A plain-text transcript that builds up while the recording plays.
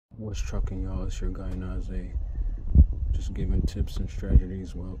What's trucking, y'all? It's your guy Naze, just giving tips and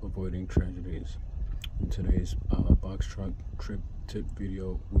strategies while avoiding tragedies. In today's box truck trip tip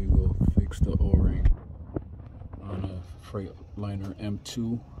video, we will fix the O-ring on a Freightliner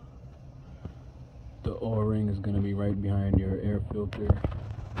M2. The O-ring is going to be right behind your air filter,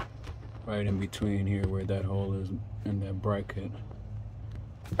 right in between here where that hole is and that bracket.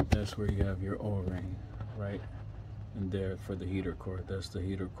 That's where you have your O-ring, right? And there for the heater core, that's the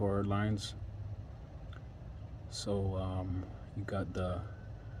heater core lines. So you got the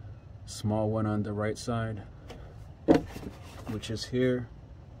small one on the right side, which is here,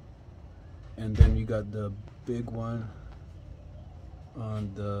 and then you got the big one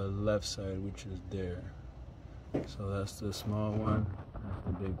on the left side, which is there. So that's the small one, that's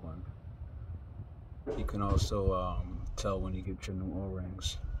the big one. You can also tell when you get your new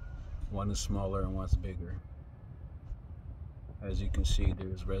O-rings. One is smaller and one's bigger. As you can see,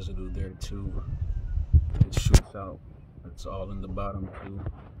 there's residue there too. It shoots out. It's all in the bottom too.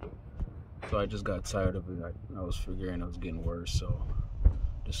 So I just got tired of it. I was figuring it was getting worse, so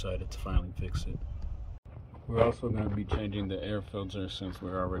decided to finally fix it. We're also going to be changing the air filter since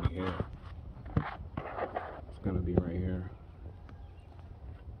we're already here. It's going to be right here.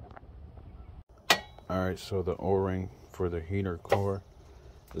 Alright, so the O-ring for the heater core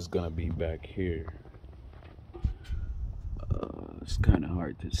is going to be back here. It's kind of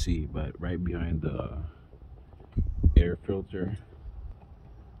hard to see, but right behind the air filter,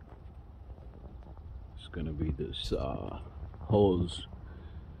 it's going to be this hose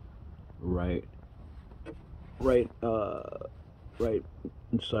right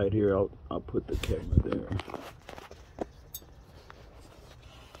inside here. I'll put the camera there.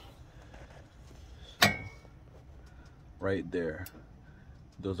 So, right there,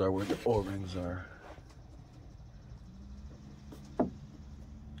 those are where the O-rings are.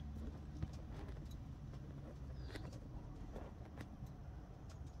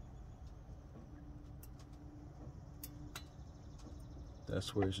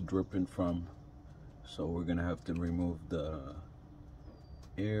 That's where it's dripping from. So we're gonna have to remove the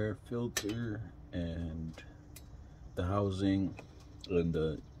air filter and the housing and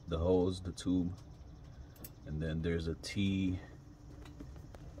the hose, the tube, and then there's a T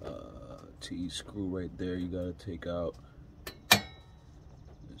screw right there you gotta take out.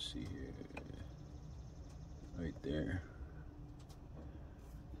 Let's see here, right there.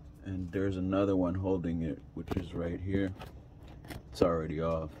 And there's another one holding it, which is right here. It's already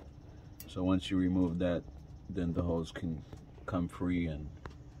off. So once you remove that, then the hose can come free and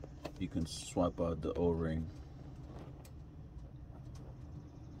you can swap out the O-ring.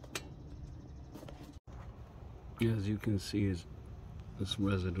 As you can see, is this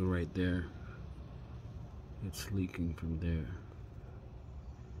residue right there. It's leaking from there.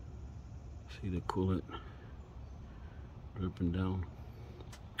 See the coolant dripping down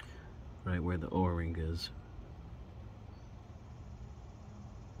right where the O-ring is.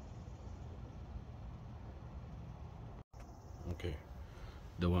 Okay,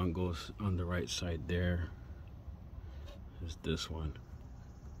 the one goes on the right side there is this one.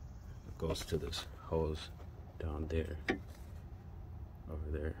 It goes to this hose down there, over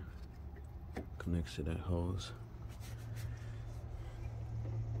there, connects to that hose.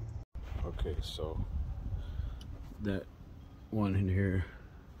 Okay, so that one in here,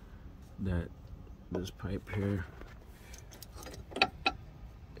 this pipe here,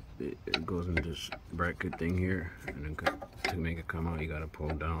 it goes in this bracket thing here, and then to make it come out, you gotta pull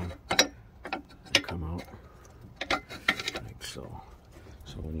down and come out like so.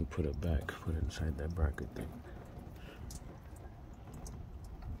 So when you put it back, put it inside that bracket thing.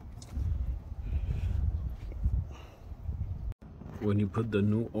 When you put the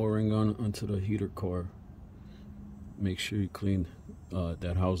new O-ring onto the heater core, make sure you clean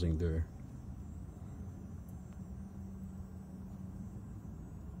that housing there.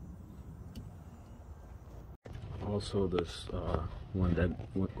 Also, this one that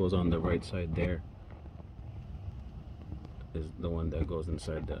goes on the right side there is the one that goes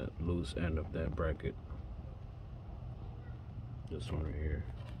inside the loose end of that bracket. This one right here.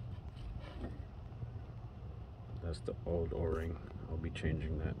 That's the old O-ring. I'll be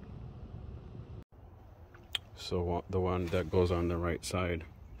changing that. So the one that goes on the right side,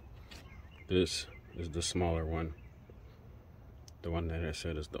 this is the smaller one. The one that I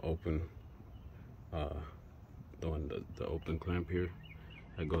said is the open, the open clamp here,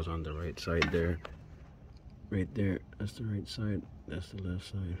 that goes on the right side there. Right there, that's the right side, that's the left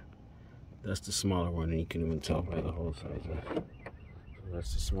side. That's the smaller one, and you can even tell by the hole size. So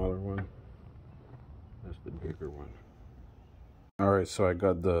that's the smaller one, that's the bigger one. Alright, so I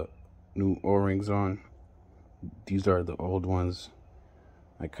got the new O-rings on. These are the old ones.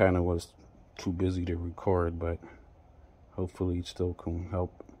 I kind of was too busy to record, but hopefully it still can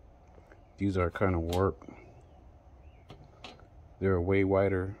help. These are kind of warped. They're way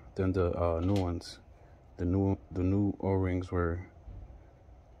wider than the new ones. The new O-rings were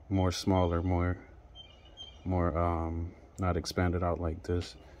more smaller, more not expanded out like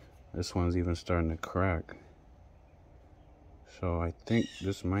this. This one's even starting to crack. So I think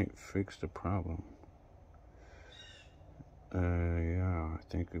this might fix the problem. Yeah, I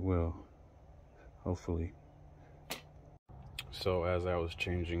think it will. Hopefully. So as I was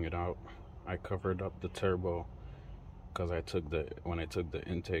changing it out, I covered up the turbo because when I took the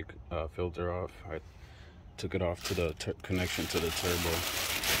intake filter off, I took it off to the connection to the turbo.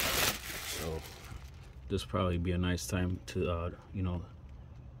 So this probably be a nice time to you know,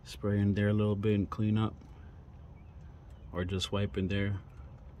 spray in there a little bit and clean up, or just wipe in there.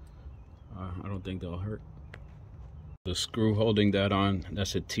 I don't think that'll hurt. The screw holding that on,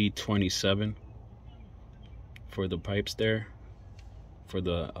 that's a T27 for the pipes there, for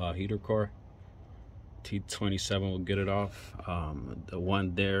the heater core. T27 will get it off. The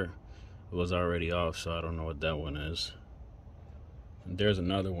one there was already off, so I don't know what that one is. And there's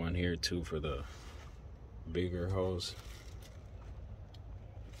another one here too for the bigger hose.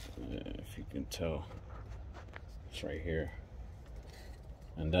 If you can tell, it's right here,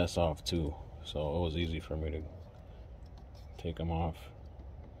 and that's off too, so it was easy for me to take them off,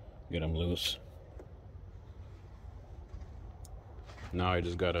 get them loose. Now I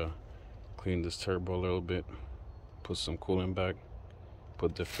just gotta clean this turbo a little bit, put some coolant back,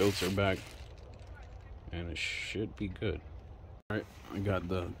 put the filter back, and it should be good. Alright, I got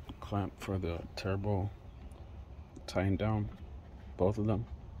the clamp for the turbo tightened down, both of them.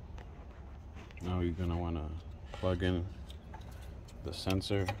 Now you're gonna wanna plug in the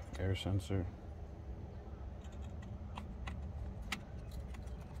sensor, air sensor.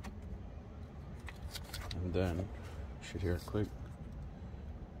 And then you should hear a click.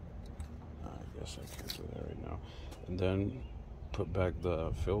 I guess I can't do that right now. And then put back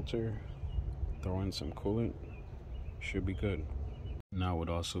the filter, throw in some coolant, should be good. Now would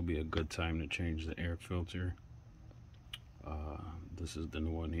also be a good time to change the air filter. This is the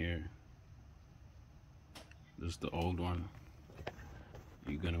new one here. This is the old one.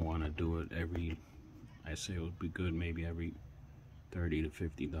 You're gonna want to do it every, I say it would be good maybe every 30 to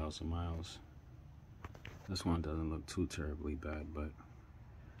 50,000 miles. This one doesn't look too terribly bad, but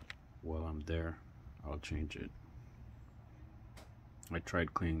while I'm there, I'll change it. I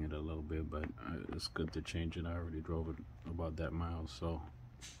tried cleaning it a little bit, but it's good to change it. I already drove it about that mile, so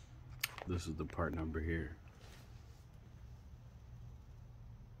this is the part number here.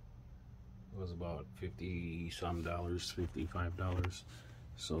 It was about $50-some, $55.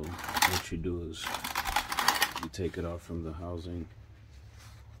 So what you do is you take it off from the housing,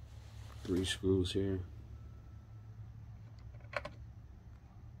 3 screws here.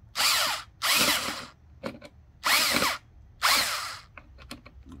 There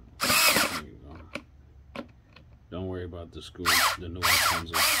you go. Don't worry about the screws. The new one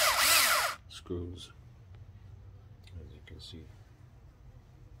comes with screws. As you can see,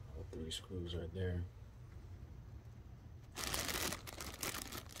 all 3 screws right there.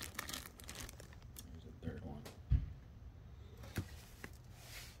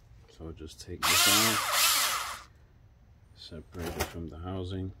 So just take this out, separate it from the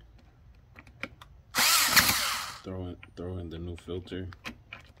housing, throw in the new filter.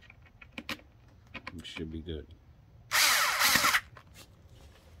 It should be good.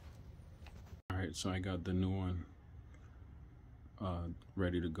 Alright, so I got the new one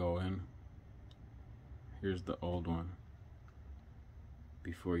ready to go in. Here's the old one.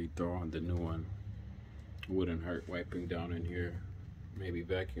 Before you throw on the new one, it wouldn't hurt wiping down in here. Maybe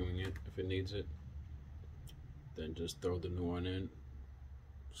vacuuming it if it needs it. Then just throw the new one in,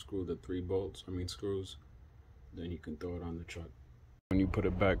 screw the 3 screws, then you can throw it on the truck. When you put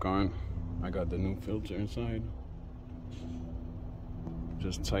it back on, I got the new filter inside.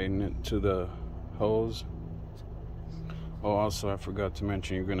 Just tighten it to the hose. Oh, also I forgot to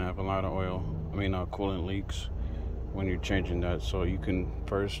mention, you're gonna have a lot of coolant leaks when you're changing that. So you can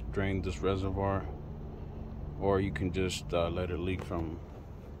first drain this reservoir, or you can just let it leak from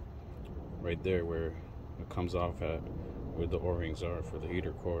right there where it comes off at, where the O-rings are for the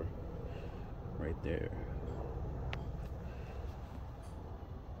heater core, right there.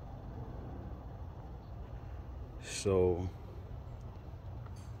 So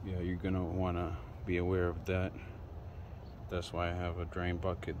yeah, you're gonna wanna be aware of that. That's why I have a drain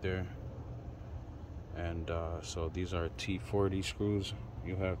bucket there. And so these are T40 screws.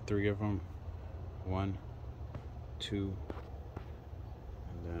 You have 3 of them. 1, 2,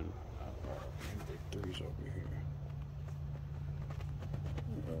 and then the 3's over here.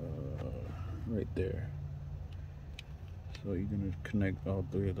 Right there. So you're gonna connect all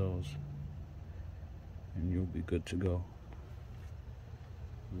 3 of those, and you'll be good to go.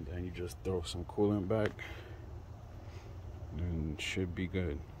 And then you just throw some coolant back, and it should be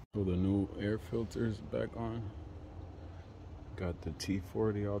good. So the new air filter is back on. Got the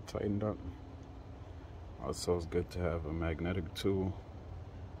T40 all tightened up. Also, it's good to have a magnetic tool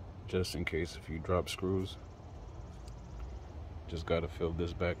just in case if you drop screws. Just got to fill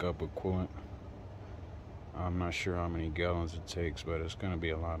this back up with coolant. I'm not sure how many gallons it takes, but it's going to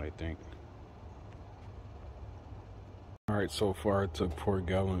be a lot, I think. Alright, so far it took 4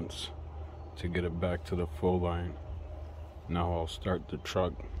 gallons to get it back to the full line. Now I'll start the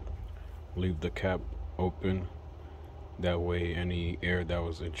truck, leave the cap open. That way any air that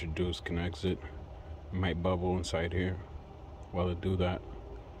was introduced can exit. It might bubble inside here while it do that.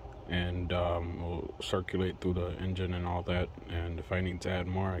 And we'll circulate through the engine and all that. And if I need to add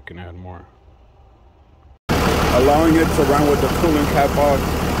more, I can add more. Allowing it to run with the coolant cap off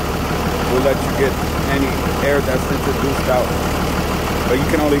will let you get any air that's introduced out. But you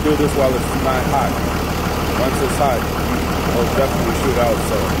can only do this while it's not hot. Once it's hot, it'll definitely shoot out,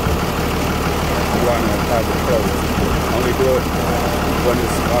 so you want to have it closed. Only do it when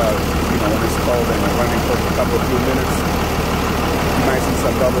it's when it's cold and running for a few minutes. You might see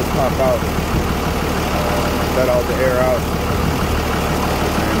some bubbles pop out. Let all the air out.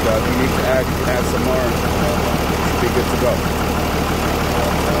 And if you need to add, you can add some more. Be good to go.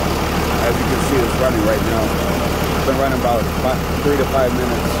 As you can see, it's running right now. It's been running about 3 to 5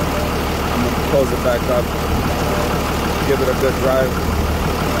 minutes. I'm going to close it back up, give it a good drive.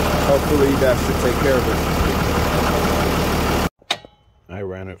 Hopefully that should take care of it. I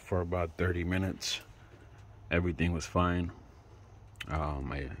ran it for about 30 minutes. Everything was fine.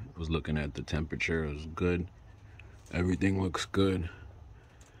 I was looking at the temperature. It was good. Everything looks good.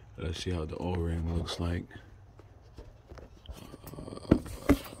 Let's see how the O-ring looks like.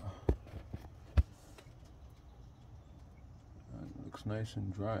 Looks nice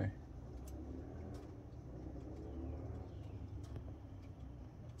and dry.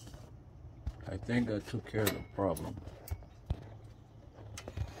 I think I took care of the problem.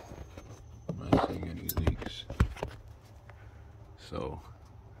 I'm not seeing any leaks. So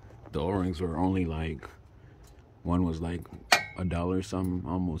the O-rings were only like, one was like $1 something,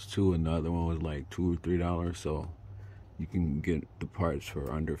 almost $2, and the other one was like $2 or $3. So you can get the parts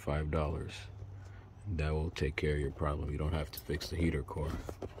for under $5. That will take care of your problem. You don't have to fix the heater core.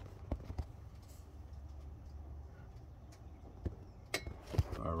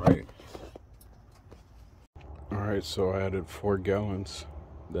 Alright, so I added 4 gallons.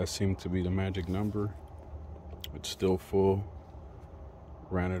 That seemed to be the magic number. It's still full.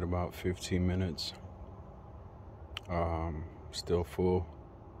 Ran it about 15 minutes. Still full.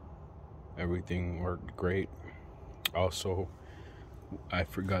 Everything worked great. Also, I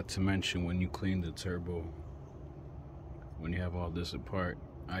forgot to mention, when you clean the turbo, when you have all this apart,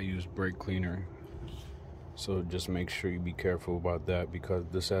 I use brake cleaner. So just make sure you be careful about that, because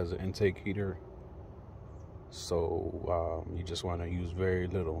this has an intake heater. So you just want to use very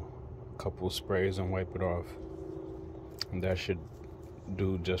little, a couple of sprays and wipe it off, and that should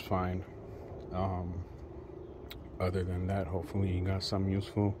do just fine. Other than that, hopefully you got something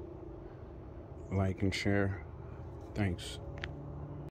useful. Like and share. Thanks.